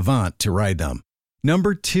bike savant to ride them.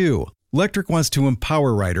 Number two, Electric wants to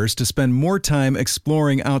empower riders to spend more time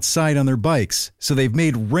exploring outside on their bikes, so they've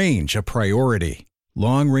made range a priority.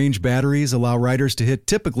 Long-range batteries allow riders to hit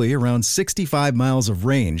typically around 65 miles of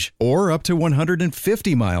range or up to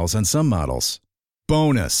 150 miles on some models.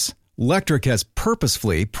 Bonus, Electric has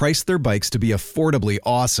purposefully priced their bikes to be affordably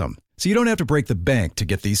awesome, so you don't have to break the bank to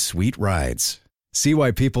get these sweet rides. See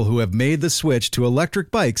why people who have made the switch to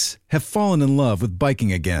electric bikes have fallen in love with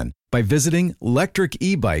biking again by visiting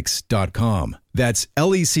electricebikes.com. That's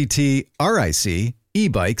LECTRIC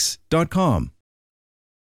ebikes.com.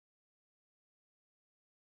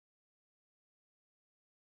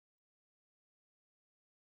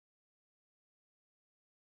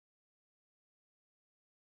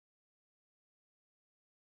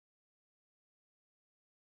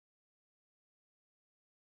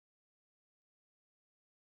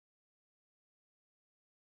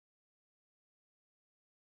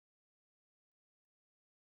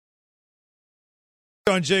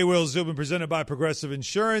 On J. Will Zubin, presented by Progressive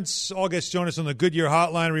Insurance. All guests join us on the Goodyear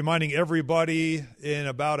Hotline, reminding everybody in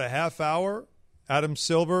about a half hour, Adam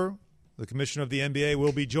Silver, the commissioner of the NBA,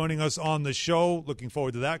 will be joining us on the show. Looking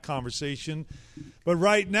forward to that conversation. But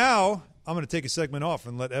right now, I'm going to take a segment off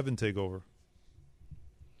and let Evan take over.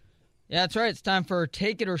 Yeah, that's right. It's time for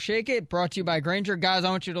Take It or Shake It, brought to you by Grainger. Guys, I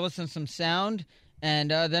want you to listen to some sound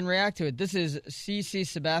and then react to it. This is CC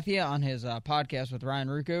Sabathia on his podcast with Ryan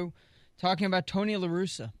Rucco talking about Tony La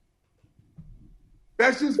Russa.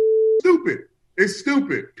 That's just stupid. It's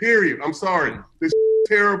stupid, period. I'm sorry. This is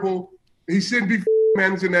terrible. He shouldn't be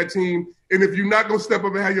managing that team. And if you're not going to step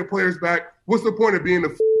up and have your players back, what's the point of being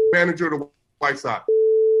the manager of the White Sox?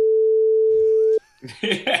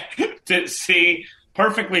 See,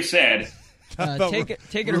 perfectly said. Take it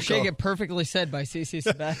or shake it, perfectly said by CC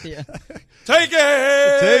Sabathia. Take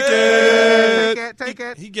it! Take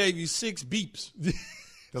it. He gave you 6 beeps.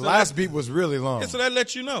 The last beep was really long. Yeah, so that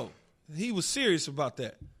lets you know he was serious about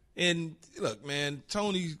that. And look, man,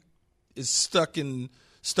 Tony is stuck in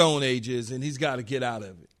Stone Ages, and he's got to get out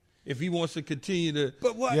of it if he wants to continue to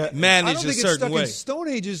manage a certain way. In Stone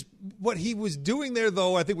Ages, what he was doing there,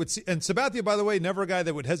 though, I think and Sabathia, by the way, never a guy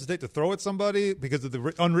that would hesitate to throw at somebody because of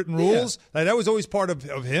the unwritten rules. Like, that was always part of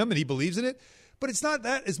him, and he believes in it. But it's not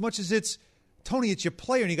that as much as it's, Tony, it's your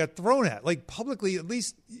player, and you got thrown at. Like, publicly, at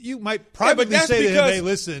least you might privately say to him, hey,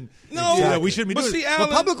 listen, we shouldn't be doing it.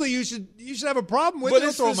 But publicly, you should have a problem with it.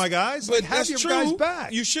 Don't throw my guys. But have your guys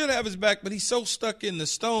back. You should have his back, but he's so stuck in the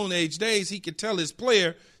Stone Age days, he could tell his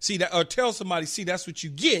player, see that, or tell somebody, see, that's what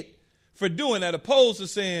you get for doing that, opposed to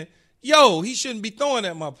saying, yo, he shouldn't be throwing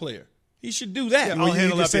at my player. He should do that. Yeah, you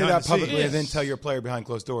can say that publicly and then tell your player behind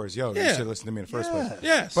closed doors, yo, you should listen to me in the first place.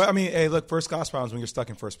 Yes. But, I mean, hey, look, first class problems when you're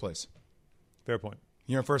stuck in first place. Fair point.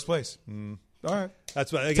 You're in first place. All right.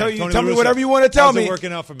 That's what. Again, tell me whatever you want to tell me. How's it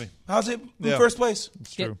working out for me? How's it in first place?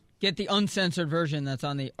 It's true. Get the uncensored version that's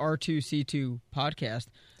on the R2C2 podcast.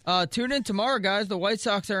 Tune in tomorrow, guys. The White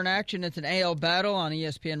Sox are in action. It's an AL battle on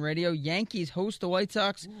ESPN Radio. Yankees host the White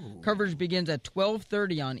Sox. Coverage begins at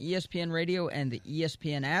 12:30 on ESPN Radio and the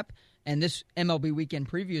ESPN app. And this MLB Weekend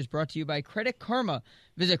preview is brought to you by Credit Karma.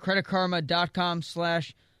 Visit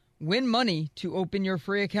creditkarma.com/win money to open your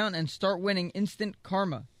free account and start winning instant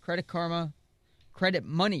karma. Credit Karma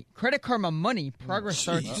money. Progress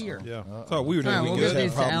starts here. Yeah. Thought we were doing we'll give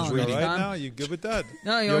these to Alan right now. You good with that?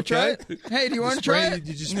 No, you want to try it? Hey, do you want to try it?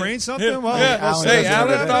 Did you sprain something? Yeah. Well,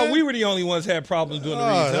 Alan thought we were the only ones had problems doing the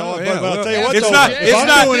reads. But I'll tell you what,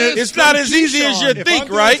 it's not as easy as you think,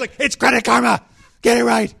 right? It's Credit Karma. Get it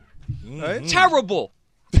right. Terrible.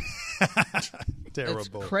 Terrible. It's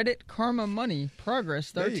Credit Karma money. Progress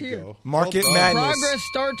starts here. Go. Market madness. Progress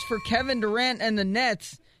starts for Kevin Durant and the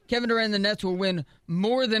Nets. Kevin Durant and the Nets will win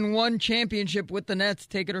more than one championship with the Nets.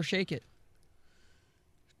 Take it or shake it.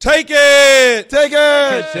 Take it. Take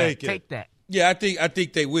it. Take that. Yeah, I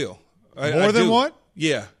think they will. More than one?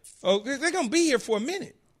 Yeah. Oh, they're gonna be here for a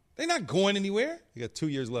minute. They're not going anywhere. You got 2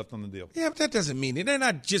 years left on the deal. Yeah, but that doesn't mean it. They're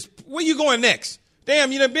not just. Where you going next?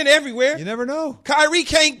 Damn, you done been everywhere. You never know. Kyrie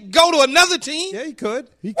can't go to another team. Yeah, he could.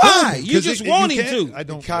 Why? You just want him to. I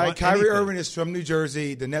don't. Kyrie Irving is from New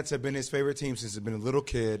Jersey. The Nets have been his favorite team since he's been a little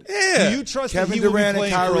kid. Yeah. Do you trust Kevin that he Durant will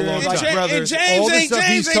be and playing Kyrie for a long time? And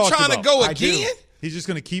James ain't trying to go again. He's just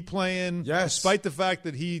going to keep playing, yes, despite the fact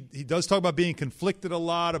that he does talk about being conflicted a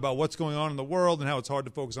lot about what's going on in the world and how it's hard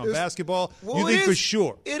to focus on basketball. Well, you think for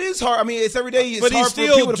sure? It is hard. I mean, it's every day. It's but hard he's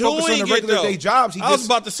still for people to focus on the regular though. day jobs. I was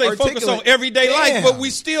about to say focus on everyday life, but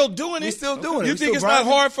we still doing it. We still doing it. You think it's not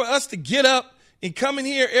hard for us to get up and come in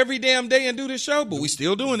here every damn day and do this show? But we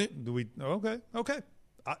still doing it. Do we? Okay.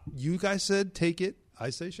 You guys said take it.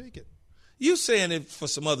 I say shake it. You saying it for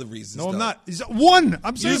some other reasons? No, though. I'm not. One.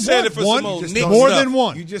 I'm saying you said it for one. some old Knicks Knicks more stuff. than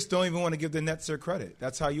one. You just don't even want to give the Nets their credit.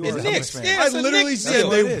 That's how you are. It's Knicks. Fan. Yeah, I literally said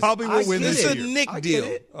they probably will win this year. It's a Knick deal.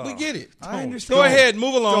 We get it. I understand. Go ahead.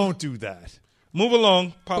 Move along. Don't do that. Move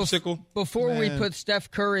along, Popsicle. Before we put Steph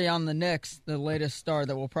Curry on the Knicks, the latest star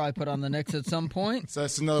that we'll probably put on the Knicks at some point. So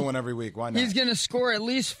that's another one every week. Why not? He's going to score at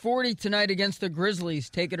least 40 tonight against the Grizzlies.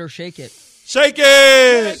 Take it or shake it. Shake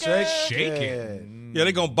it. Shake it. Yeah,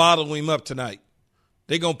 they're going to bottle him up tonight.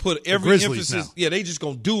 They're going to put every emphasis. Now. Yeah, they just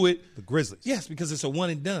going to do it. The Grizzlies. Yes, because it's a one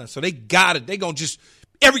and done. So they got it. They're going to just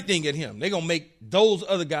everything at him. They're going to make those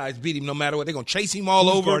other guys beat him no matter what. They're going to chase him all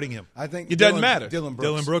over. Guarding him? I think it doesn't matter.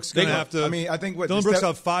 Dylan Brooks going to have to. I mean, I think Dylan Brooks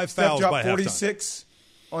have 5 fouls dropped by 46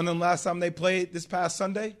 on them last time they played this past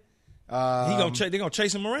Sunday. They're going to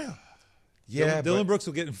chase him around. Yeah, Dylan Brooks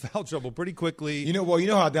will get in foul trouble pretty quickly. You know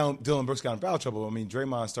how Dylan Brooks got in foul trouble. I mean,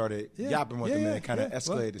 Draymond started yapping with him and it kind of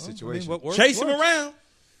escalated the situation. Chase him around.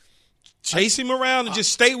 Chase him around and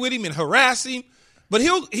just stay with him and harass him. But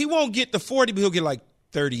he won't get the 40, but he'll get like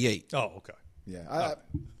 38. Oh, okay. Yeah.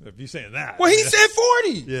 If you're saying that. Well, he said 40.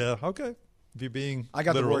 Yeah, okay. If you're being I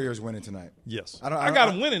got literal. the Warriors winning tonight. Yes. I got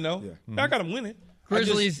them winning, though. Yeah. I got them winning.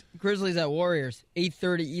 Grizzlies at Warriors,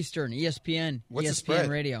 8:30 Eastern, ESPN. What's ESPN the spread?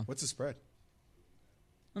 Radio. What's the spread?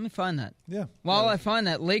 Let me find that. Yeah. While I find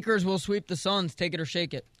that, Lakers will sweep the Suns. Take it or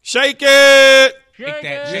shake it. Shake it. Shake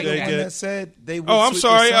that. Shake it. That said they would I'm sweep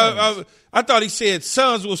sorry. the Suns. I thought he said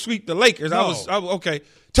Suns will sweep the Lakers. No. Okay.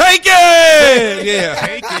 Take it.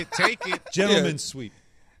 Yeah. Take it. Gentlemen's sweep.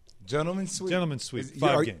 Gentlemen's sweep. Gentlemen's sweep.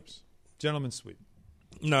 5 games. Gentlemen's sweep.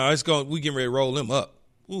 No, it's going. We getting ready to roll them up.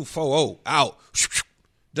 Ooh, 4-0 out.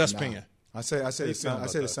 Dustpan. I say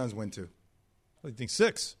the Suns win too. What do you think?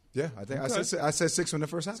 6. Yeah, I think I said 6 in the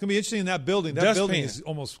first half. It's gonna be interesting in that building. That building is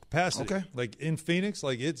almost capacity. Okay. Like in Phoenix,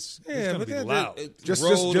 like it's gonna be loud. Just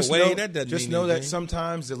know that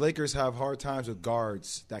sometimes the Lakers have hard times with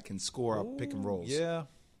guards that can score up pick and rolls. Yeah,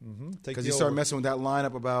 because you start messing with that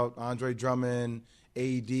lineup about Andre Drummond,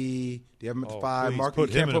 AD. Do you have him at the 5? You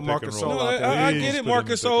can't put Marcus Gasol out there. I get it.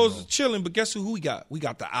 Marcus Gasol's chilling, but guess who we got? We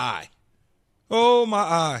got the eye. Oh my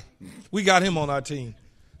eye. We got him on our team.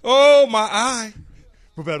 Oh my eye.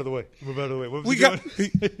 Move out of the way. What was We he got.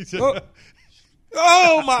 doing?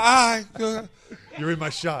 Oh my eye. You're in my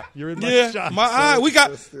shot. Shot. My eye. We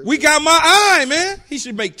got my eye, man. He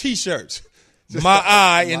should make T-shirts. My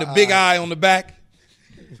eye and the big eye on the back.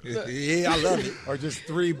 Yeah, I love it. Or just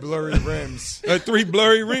 3 blurry rims. 3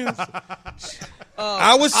 blurry rims.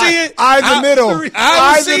 I was seeing eye in the middle.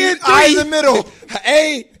 I was seeing 3. Eye in the middle.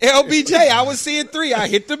 Hey, LBJ, I was seeing 3. I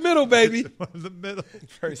hit the middle, baby. The middle.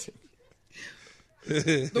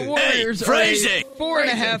 The Warriors are a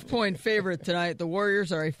 4.5-point favorite tonight. The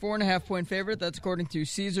Warriors are a 4.5-point favorite. That's according to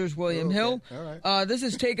Caesars William Hill. All right. This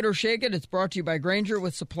is Take It or Shake It. It's brought to you by Grainger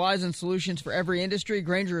with supplies and solutions for every industry.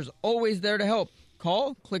 Grainger is always there to help.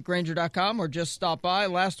 Call, click Grainger.com, or just stop by.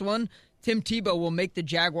 Last one, Tim Tebow will make the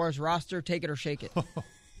Jaguars roster. Take it or shake it.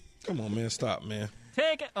 Come on, man. Stop, man.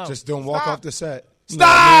 Take it. Oh. Just don't walk off the set.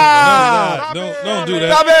 Stop! Don't do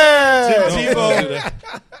that. Stop it! Tim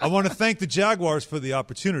Tebow. I want to thank the Jaguars for the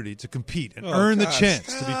opportunity to compete and earn the chance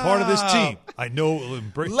to be part of this team. I know it will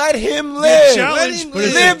embrace. Let him live. Let him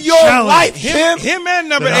live your life, Tim. Him and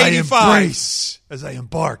number that 85. I embrace as I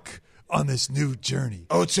embark on this new journey.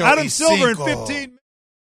 Adam Silver in 15.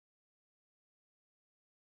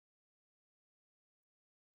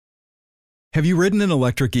 Have you ridden an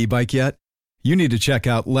electric e-bike yet? You need to check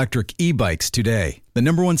out Electric E-Bikes today, the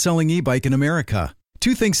 #1 selling e-bike in America.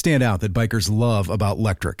 2 things stand out that bikers love about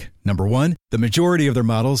Electric. Number 1, the majority of their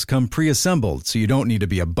models come pre-assembled, so you don't need to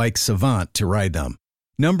be a bike savant to ride them.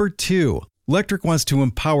 Number 2, Electric wants to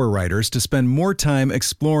empower riders to spend more time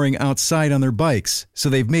exploring outside on their bikes, so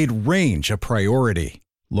they've made range a priority.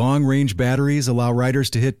 Long-range batteries allow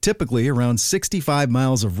riders to hit typically around 65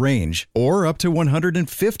 miles of range, or up to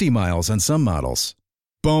 150 miles on some models.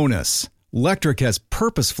 Bonus! Electric has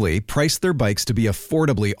purposefully priced their bikes to be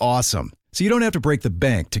affordably awesome, so you don't have to break the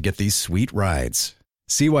bank to get these sweet rides.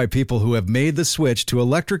 See why people who have made the switch to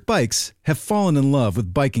electric bikes have fallen in love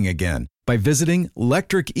with biking again by visiting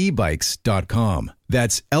electricebikes.com.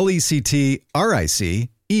 That's LECTRIC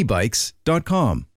ebikes.com.